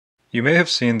You may have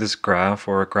seen this graph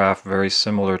or a graph very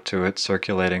similar to it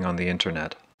circulating on the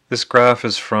internet. This graph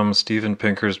is from Steven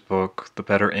Pinker's book, The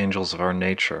Better Angels of Our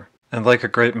Nature. And like a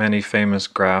great many famous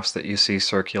graphs that you see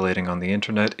circulating on the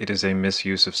internet, it is a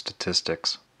misuse of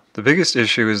statistics. The biggest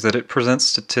issue is that it presents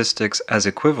statistics as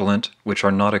equivalent, which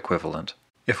are not equivalent.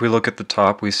 If we look at the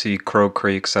top, we see Crow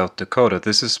Creek, South Dakota.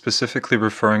 This is specifically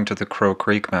referring to the Crow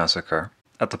Creek massacre.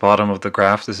 At the bottom of the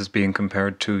graph, this is being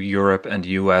compared to Europe and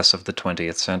US of the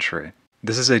 20th century.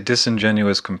 This is a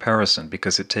disingenuous comparison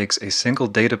because it takes a single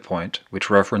data point, which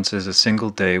references a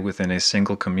single day within a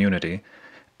single community,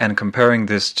 and comparing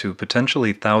this to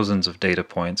potentially thousands of data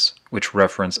points, which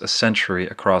reference a century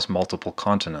across multiple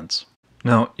continents.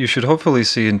 Now, you should hopefully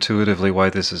see intuitively why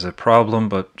this is a problem,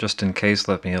 but just in case,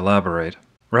 let me elaborate.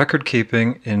 Record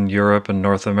keeping in Europe and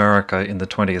North America in the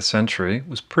 20th century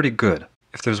was pretty good.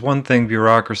 If there's one thing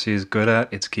bureaucracy is good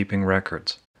at, it's keeping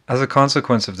records. As a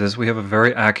consequence of this, we have a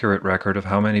very accurate record of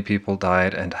how many people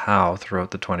died and how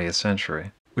throughout the 20th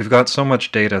century. We've got so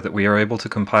much data that we are able to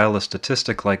compile a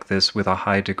statistic like this with a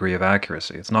high degree of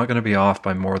accuracy. It's not going to be off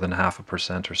by more than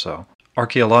 0.5% or so.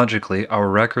 Archaeologically, our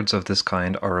records of this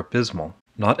kind are abysmal.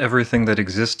 Not everything that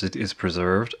existed is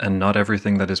preserved, and not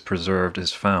everything that is preserved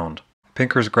is found.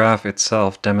 Pinker's graph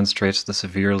itself demonstrates the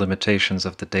severe limitations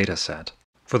of the data set.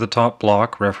 For the top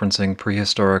block, referencing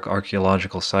prehistoric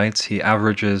archaeological sites, he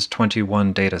averages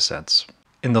 21 datasets.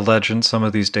 In the legend, some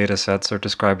of these datasets are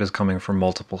described as coming from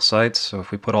multiple sites, so if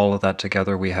we put all of that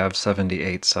together, we have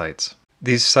 78 sites.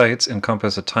 These sites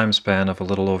encompass a time span of a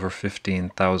little over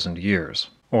 15,000 years.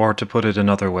 Or, to put it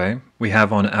another way, we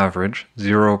have on average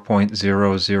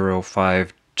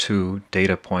 0.0052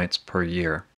 data points per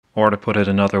year. Or, to put it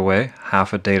another way,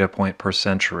 half a data point per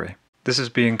century. This is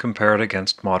being compared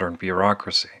against modern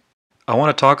bureaucracy. I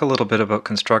want to talk a little bit about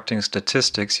constructing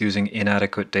statistics using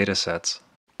inadequate datasets.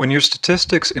 When your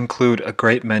statistics include a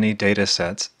great many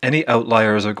datasets, any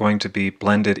outliers are going to be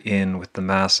blended in with the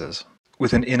masses.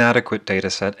 With an inadequate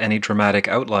dataset, any dramatic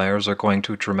outliers are going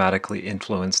to dramatically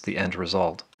influence the end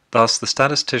result. Thus, the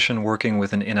statistician working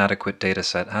with an inadequate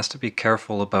dataset has to be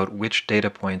careful about which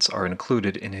data points are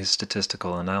included in his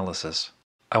statistical analysis.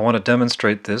 I want to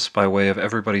demonstrate this by way of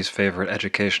everybody's favorite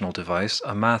educational device,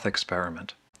 a math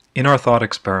experiment. In our thought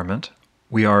experiment,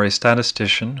 we are a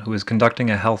statistician who is conducting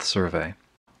a health survey.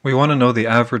 We want to know the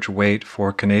average weight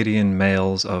for Canadian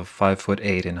males of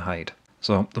 5'8" in height.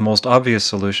 So the most obvious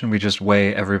solution, we just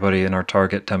weigh everybody in our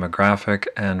target demographic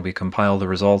and we compile the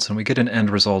results and we get an end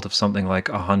result of something like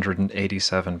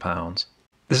 187 pounds.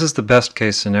 This is the best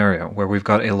case scenario where we've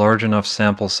got a large enough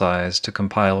sample size to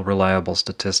compile reliable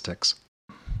statistics.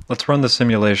 Let's run the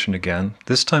simulation again.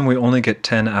 This time we only get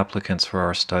 10 applicants for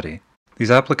our study.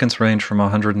 These applicants range from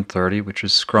 130, which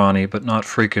is scrawny but not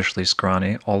freakishly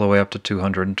scrawny, all the way up to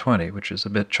 220, which is a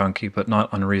bit chunky but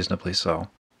not unreasonably so.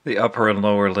 The upper and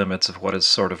lower limits of what is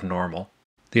sort of normal.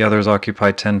 The others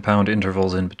occupy 10-pound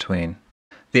intervals in between.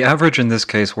 The average in this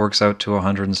case works out to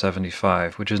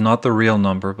 175, which is not the real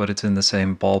number, but it's in the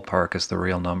same ballpark as the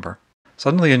real number.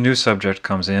 Suddenly a new subject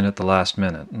comes in at the last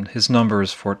minute, and his number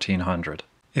is 1400.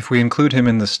 If we include him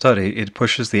in the study, it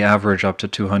pushes the average up to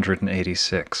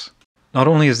 286. Not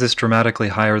only is this dramatically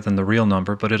higher than the real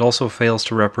number, but it also fails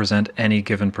to represent any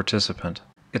given participant.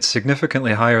 It's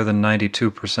significantly higher than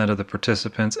 92% of the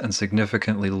participants and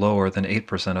significantly lower than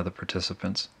 8% of the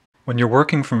participants. When you're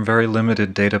working from very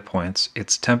limited data points,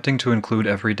 it's tempting to include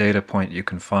every data point you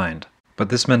can find. But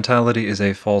this mentality is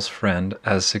a false friend,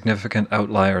 as significant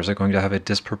outliers are going to have a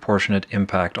disproportionate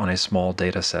impact on a small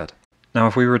data set. Now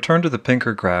if we return to the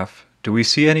Pinker graph, do we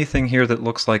see anything here that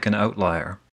looks like an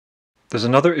outlier? There's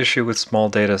another issue with small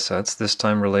data sets, this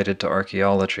time related to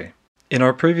archaeology. In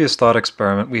our previous thought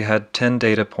experiment, we had 10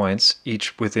 data points,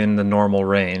 each within the normal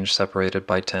range, separated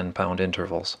by 10-pound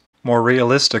intervals. More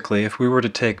realistically, if we were to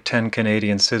take 10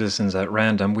 Canadian citizens at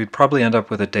random, we'd probably end up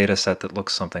with a data set that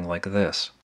looks something like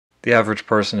this. The average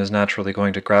person is naturally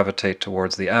going to gravitate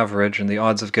towards the average, and the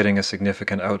odds of getting a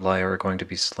significant outlier are going to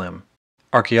be slim.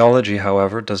 Archaeology,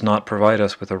 however, does not provide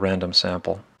us with a random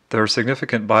sample. There are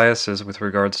significant biases with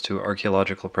regards to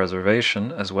archaeological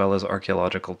preservation as well as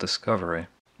archaeological discovery.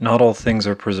 Not all things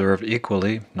are preserved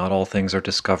equally, not all things are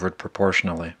discovered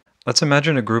proportionally. Let's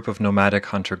imagine a group of nomadic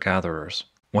hunter-gatherers.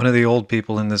 One of the old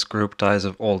people in this group dies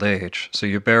of old age, so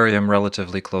you bury him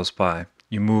relatively close by.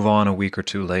 You move on a week or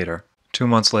two later. 2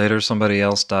 months later, somebody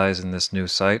else dies in this new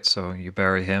site, so you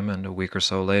bury him, and a week or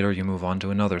so later you move on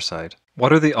to another site.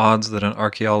 What are the odds that an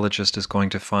archaeologist is going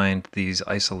to find these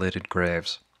isolated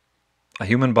graves? A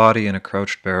human body in a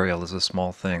crouched burial is a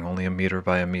small thing, only 1 meter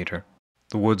by 1 meter.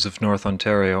 The woods of North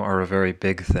Ontario are a very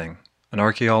big thing. An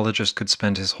archaeologist could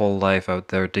spend his whole life out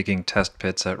there digging test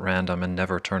pits at random and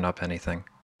never turn up anything.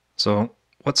 So,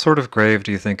 what sort of grave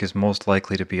do you think is most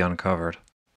likely to be uncovered?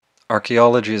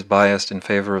 Archaeology is biased in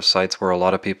favor of sites where a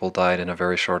lot of people died in a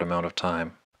very short amount of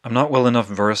time. I'm not well enough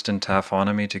versed in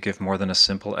taphonomy to give more than a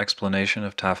simple explanation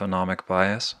of taphonomic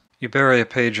bias. You bury a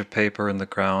page of paper in the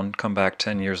ground, come back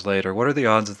 10 years later, what are the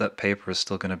odds that paper is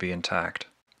still going to be intact?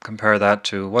 Compare that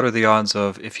to, what are the odds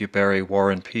of, if you bury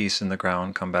War and Peace in the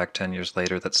ground, come back 10 years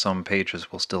later, that some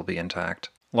pages will still be intact?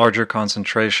 Larger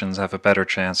concentrations have a better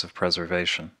chance of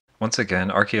preservation. Once again,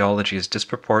 archaeology is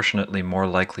disproportionately more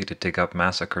likely to dig up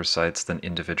massacre sites than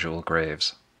individual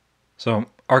graves. So,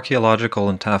 archaeological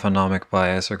and taphonomic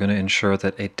bias are going to ensure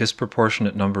that a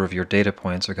disproportionate number of your data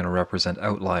points are going to represent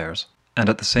outliers. And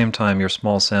at the same time, your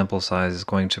small sample size is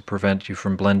going to prevent you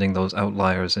from blending those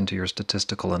outliers into your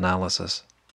statistical analysis.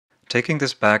 Taking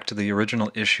this back to the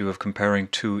original issue of comparing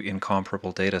two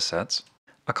incomparable data sets,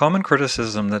 a common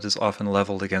criticism that is often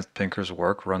leveled against Pinker's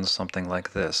work runs something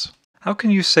like this. How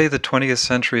can you say the 20th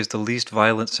century is the least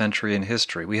violent century in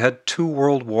history? We had 2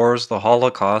 world wars, the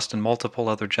Holocaust, and multiple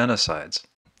other genocides.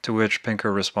 To which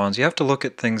Pinker responds, you have to look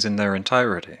at things in their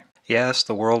entirety. Yes,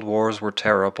 the world wars were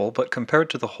terrible, but compared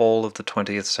to the whole of the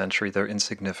 20th century, they're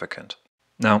insignificant.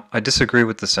 Now, I disagree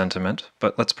with the sentiment,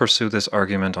 but let's pursue this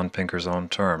argument on Pinker's own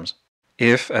terms.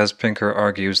 If, as Pinker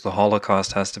argues, the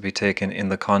Holocaust has to be taken in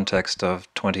the context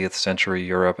of 20th century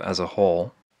Europe as a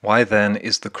whole, why then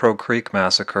is the Crow Creek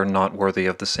massacre not worthy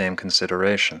of the same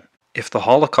consideration? If the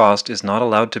Holocaust is not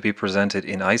allowed to be presented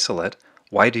in isolate,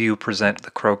 why do you present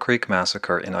the Crow Creek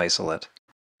massacre in isolate?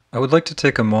 I would like to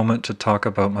take a moment to talk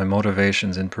about my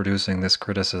motivations in producing this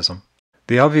criticism.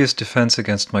 The obvious defense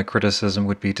against my criticism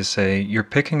would be to say, you're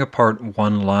picking apart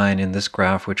one line in this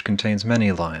graph which contains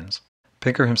many lines.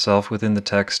 Pinker himself, within the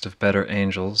text of Better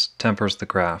Angels, tempers the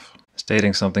graph,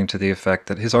 stating something to the effect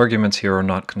that his arguments here are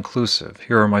not conclusive.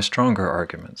 Here are my stronger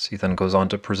arguments. He then goes on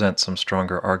to present some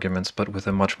stronger arguments, but with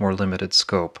a much more limited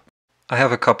scope. I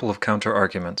have a couple of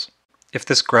counter-arguments. If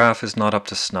this graph is not up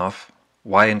to snuff,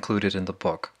 why include it in the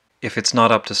book? If it's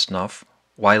not up to snuff,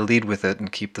 why lead with it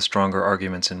and keep the stronger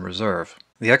arguments in reserve?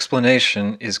 The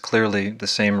explanation is clearly the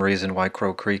same reason why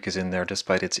Crow Creek is in there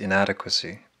despite its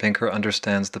inadequacy. Pinker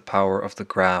understands the power of the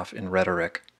graph in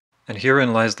rhetoric. And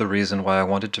herein lies the reason why I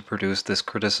wanted to produce this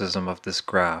criticism of this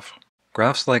graph.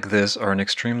 Graphs like this are an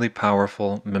extremely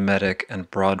powerful, mimetic, and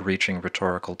broad-reaching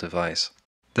rhetorical device.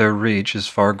 Their reach is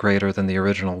far greater than the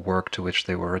original work to which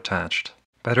they were attached.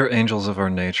 Better Angels of Our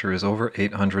Nature is over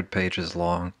 800 pages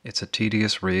long. It's a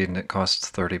tedious read and it costs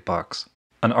 $30.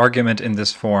 An argument in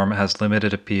this form has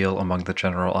limited appeal among the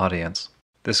general audience.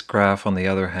 This graph, on the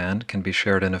other hand, can be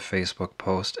shared in a Facebook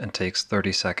post and takes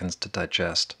 30 seconds to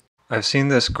digest. I've seen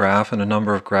this graph and a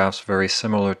number of graphs very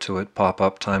similar to it pop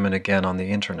up time and again on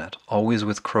the internet, always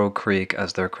with Crow Creek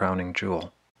as their crowning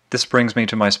jewel. This brings me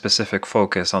to my specific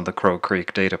focus on the Crow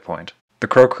Creek data point. The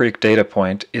Crow Creek data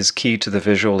point is key to the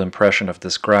visual impression of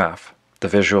this graph. The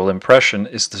visual impression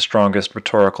is the strongest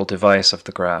rhetorical device of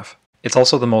the graph. It's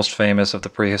also the most famous of the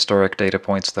prehistoric data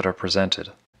points that are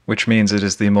presented, which means it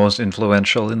is the most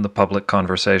influential in the public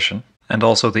conversation, and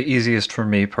also the easiest for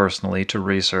me personally to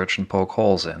research and poke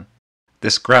holes in.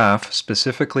 This graph,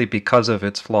 specifically because of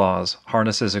its flaws,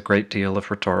 harnesses a great deal of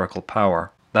rhetorical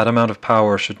power. That amount of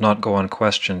power should not go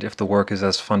unquestioned if the work is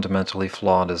as fundamentally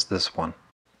flawed as this one.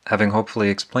 Having hopefully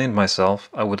explained myself,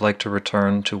 I would like to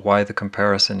return to why the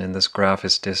comparison in this graph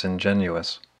is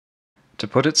disingenuous. To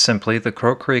put it simply, the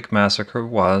Crow Creek massacre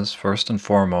was, first and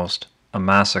foremost, a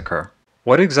massacre.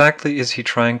 What exactly is he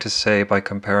trying to say by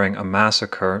comparing a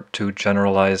massacre to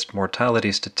generalized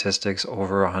mortality statistics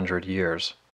over 100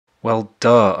 years? Well,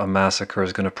 duh, a massacre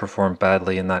is going to perform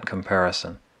badly in that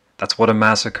comparison. That's what a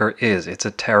massacre is. It's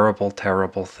a terrible,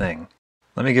 terrible thing.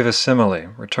 Let me give a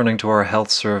simile. Returning to our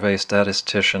health survey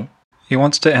statistician, he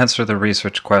wants to answer the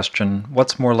research question,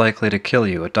 what's more likely to kill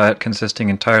you, a diet consisting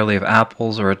entirely of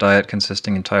apples or a diet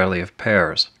consisting entirely of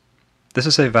pears? This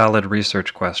is a valid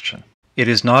research question. It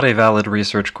is not a valid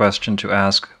research question to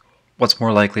ask, what's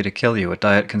more likely to kill you, a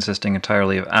diet consisting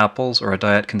entirely of apples or a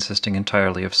diet consisting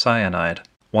entirely of cyanide?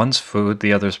 One's food,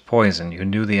 the other's poison. You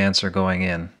knew the answer going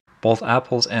in. Both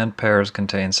apples and pears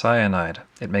contain cyanide.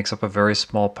 It makes up a very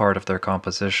small part of their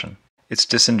composition. It's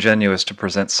disingenuous to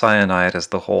present cyanide as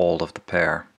the whole of the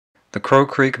pear. The Crow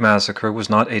Creek massacre was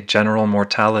not a general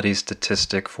mortality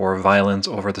statistic for violence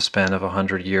over the span of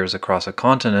 100 years across a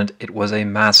continent. It was a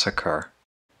massacre.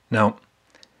 Now,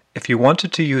 if you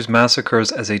wanted to use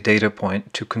massacres as a data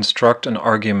point to construct an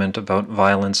argument about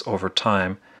violence over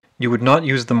time, You would not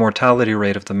use the mortality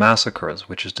rate of the massacres,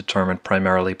 which is determined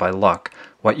primarily by luck.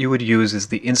 What you would use is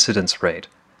the incidence rate.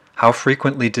 How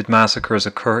frequently did massacres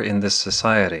occur in this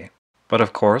society? But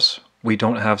of course, we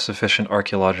don't have sufficient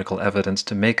archaeological evidence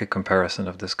to make a comparison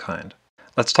of this kind.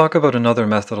 Let's talk about another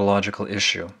methodological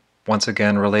issue, once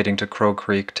again relating to Crow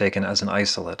Creek taken as an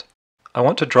isolate. I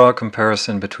want to draw a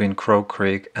comparison between Crow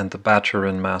Creek and the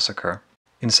Bachurin massacre.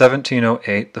 In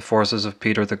 1708, the forces of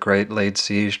Peter the Great laid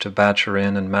siege to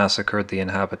Bachurin and massacred the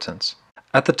inhabitants.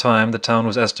 At the time, the town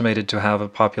was estimated to have a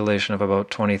population of about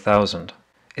 20,000.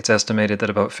 It's estimated that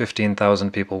about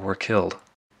 15,000 people were killed.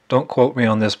 Don't quote me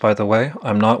on this, by the way.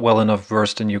 I'm not well enough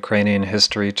versed in Ukrainian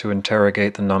history to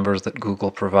interrogate the numbers that Google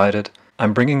provided.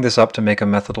 I'm bringing this up to make a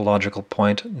methodological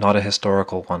point, not a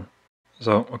historical one.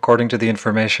 So, according to the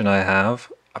information I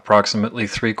have, approximately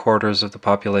 3/4 of the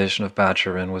population of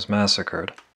Bachurin was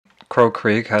massacred. Crow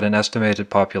Creek had an estimated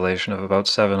population of about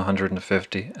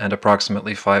 750, and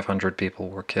approximately 500 people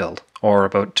were killed, or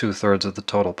about 2/3 of the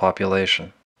total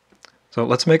population. So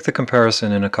let's make the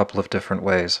comparison in a couple of different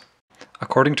ways.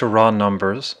 According to raw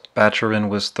numbers, Bachurin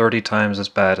was 30 times as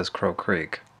bad as Crow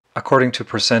Creek. According to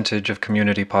percentage of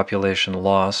community population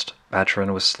lost,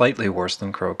 Bachurin was slightly worse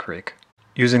than Crow Creek.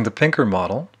 Using the Pinker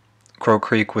model, Crow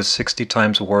Creek was 60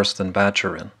 times worse than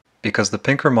Bachurin, because the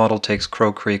Pinker model takes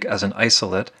Crow Creek as an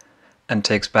isolate and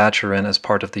takes Bachurin as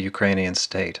part of the Ukrainian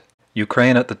state.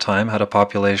 Ukraine at the time had a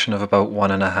population of about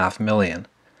 1.5 million,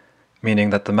 meaning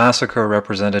that the massacre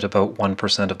represented about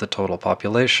 1% of the total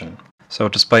population. So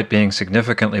despite being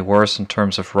significantly worse in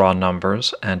terms of raw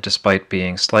numbers, and despite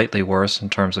being slightly worse in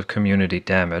terms of community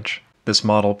damage, this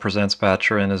model presents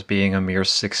Bachurin as being a mere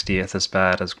 60th as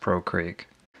bad as Crow Creek.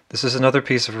 This is another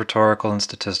piece of rhetorical and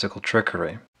statistical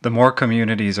trickery. The more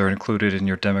communities are included in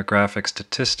your demographic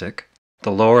statistic, the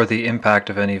lower the impact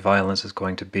of any violence is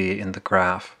going to be in the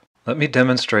graph. Let me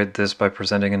demonstrate this by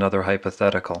presenting another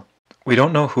hypothetical. We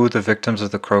don't know who the victims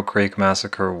of the Crow Creek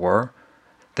massacre were.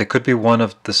 They could be one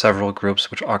of the several groups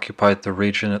which occupied the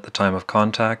region at the time of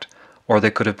contact, or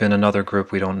they could have been another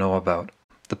group we don't know about.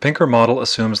 The Pinker model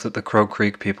assumes that the Crow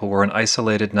Creek people were an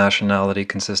isolated nationality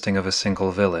consisting of a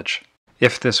single village.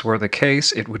 If this were the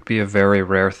case, it would be a very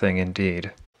rare thing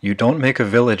indeed. You don't make a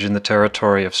village in the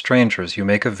territory of strangers, you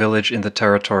make a village in the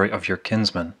territory of your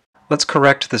kinsmen. Let's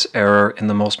correct this error in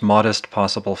the most modest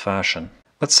possible fashion.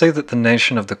 Let's say that the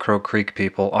nation of the Crow Creek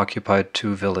people occupied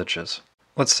 2 villages.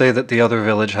 Let's say that the other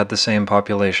village had the same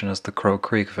population as the Crow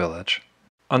Creek village.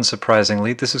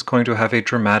 Unsurprisingly, this is going to have a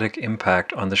dramatic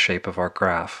impact on the shape of our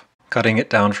graph, cutting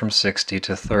it down from 60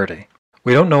 to 30.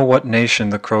 We don't know what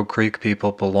nation the Crow Creek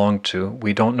people belonged to,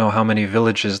 we don't know how many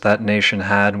villages that nation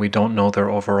had, we don't know their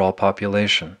overall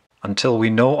population. Until we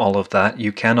know all of that,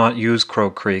 you cannot use Crow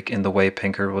Creek in the way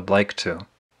Pinker would like to.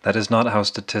 That is not how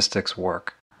statistics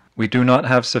work. We do not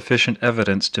have sufficient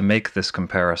evidence to make this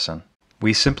comparison.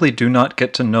 We simply do not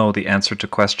get to know the answer to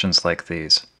questions like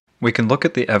these. We can look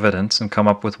at the evidence and come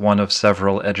up with one of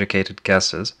several educated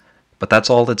guesses, but that's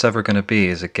all it's ever going to be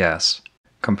is a guess.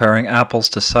 Comparing apples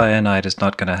to cyanide is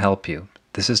not going to help you.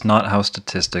 This is not how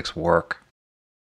statistics work.